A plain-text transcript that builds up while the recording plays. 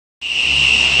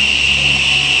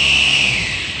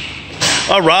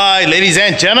All right, ladies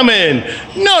and gentlemen,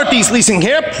 Northeast Leasing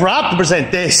here, proud to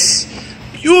present this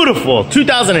beautiful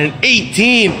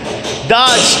 2018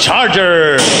 Dodge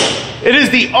Charger. It is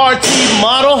the RT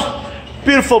model,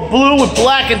 beautiful blue with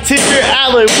black interior,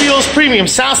 alloy wheels, premium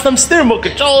sound system, steering wheel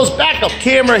controls, backup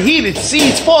camera, heated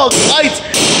seats, fog lights.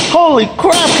 Holy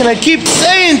crap, can I keep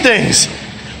saying things?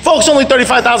 Folks, only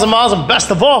 35,000 miles, and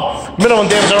best of all, minimum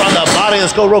damage around the body.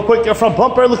 Let's go real quick. Your front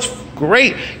bumper looks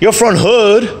great. Your front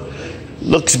hood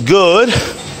looks good.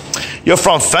 Your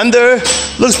front fender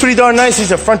looks pretty darn nice.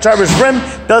 These are front driver's rim.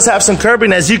 Does have some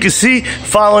curbing, as you can see,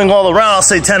 following all around. I'll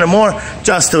say 10 or more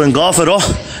just to engulf it all.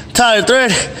 Tire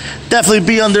tread, definitely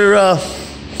be under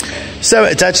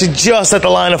 7. It's actually just at the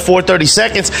line of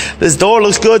 4/32. This door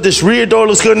looks good. This rear door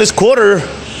looks good. And this quarter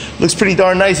looks pretty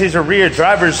darn nice. Here's your rear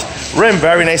driver's rim.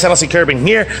 Very nice. I don't see curbing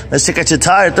here. Let's check out your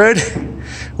tire tread,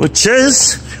 which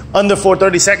is under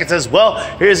 4/32 as well.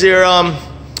 Here's your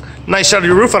nice shot of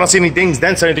your roof. I don't see any dings,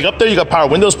 dents, or anything up there. You got power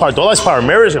windows, power door lights, power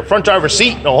mirrors, your front driver's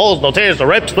seat. No holes, no tears, no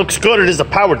rips. Looks good. It is a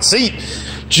powered seat.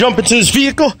 Jump into this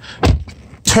vehicle.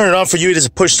 Turn it on for you. It is a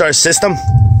push start system.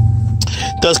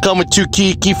 Does come with 2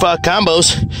 key fob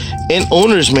combos and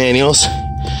owner's manuals.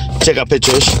 Check out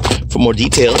pictures for more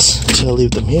details. So I'll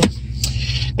leave them here.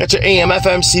 Got your AM,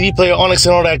 FM, CD player, Onyx,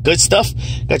 and all that good stuff.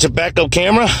 Got your backup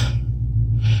camera.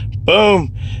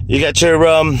 Boom. You got your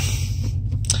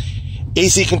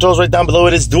AC controls right down below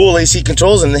it. It's dual AC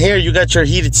controls. And here you got your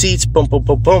heated seats. Boom, boom,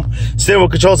 boom, boom. Steering wheel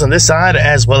controls on this side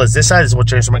as well as this side. This is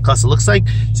what your instrument cluster looks like.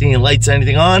 Seeing your lights,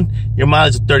 anything on. Your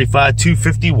mileage is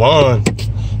 35,251.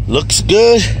 Looks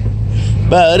good.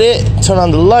 About it. Turn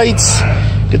on the lights.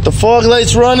 Get the fog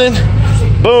lights running.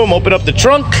 Boom. Open up the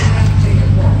trunk.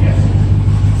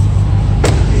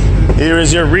 Here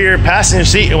is your rear passenger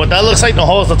seat. And what that looks like, no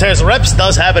holes, no tears, no rips.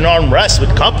 Does have an armrest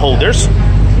with cup holders.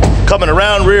 Coming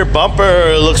around, rear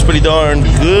bumper looks pretty darn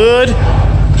good.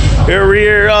 Your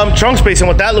rear trunk space, and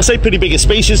what that looks like, pretty big and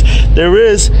spacious. There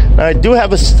is, I do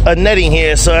have a netting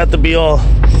here, so I have to be all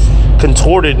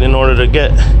contorted in order to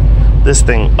get this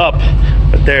thing up.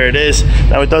 But there it is.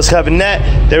 Now it does have a net.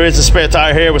 There is a spare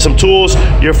tire here with some tools,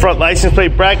 your front license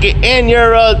plate bracket, and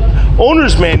your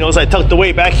owner's manuals I tucked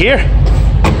away back here.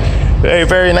 Very,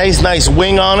 very nice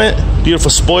wing on it.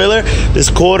 Beautiful spoiler. This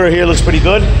quarter here looks pretty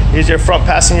good. Here's your front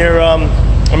passenger,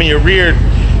 your rear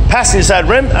passenger side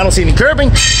rim. I don't see any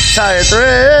curbing. Tire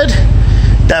tread,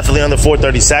 definitely under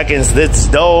 4/32. This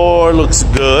door looks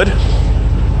good.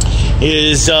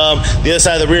 Here's the other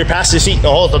side of the rear passenger seat.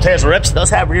 No holes, no tears, no rips. Does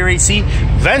have rear AC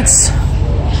vents.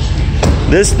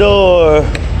 This door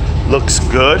looks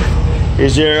good.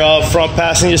 Here's your front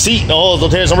passenger seat. No holes, no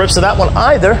tears, no rips to that one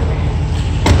either.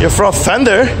 Your front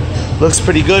fender looks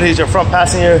pretty good. Here's your front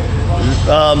passenger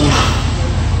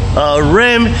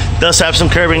rim. Does have some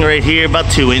curbing right here, about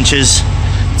 2 inches.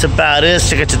 That's about it.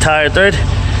 Check out your tire tread,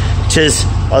 which is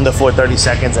under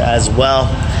 4/32 as well.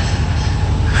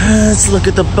 Let's look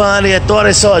at the body. I thought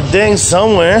I saw a ding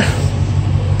somewhere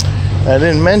I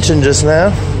didn't mention just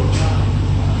now.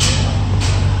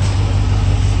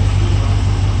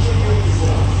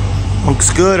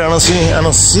 Looks good. I don't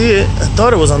see it. I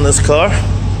thought it was on this car.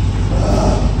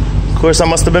 Of course, I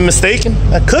must have been mistaken.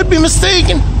 I could be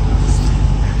mistaken.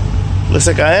 Looks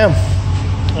like I am.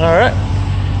 All right.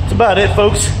 That's about it,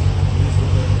 folks.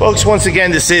 Folks, once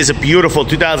again, this is a beautiful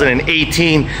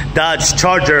 2018 Dodge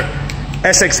Charger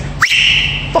SX. Where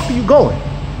the fuck are you going?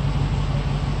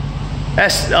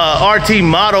 RT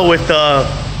model with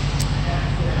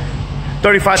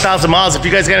 35,000 miles. If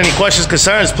you guys got any questions,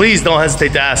 concerns, please don't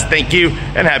hesitate to ask. Thank you,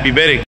 and happy bidding.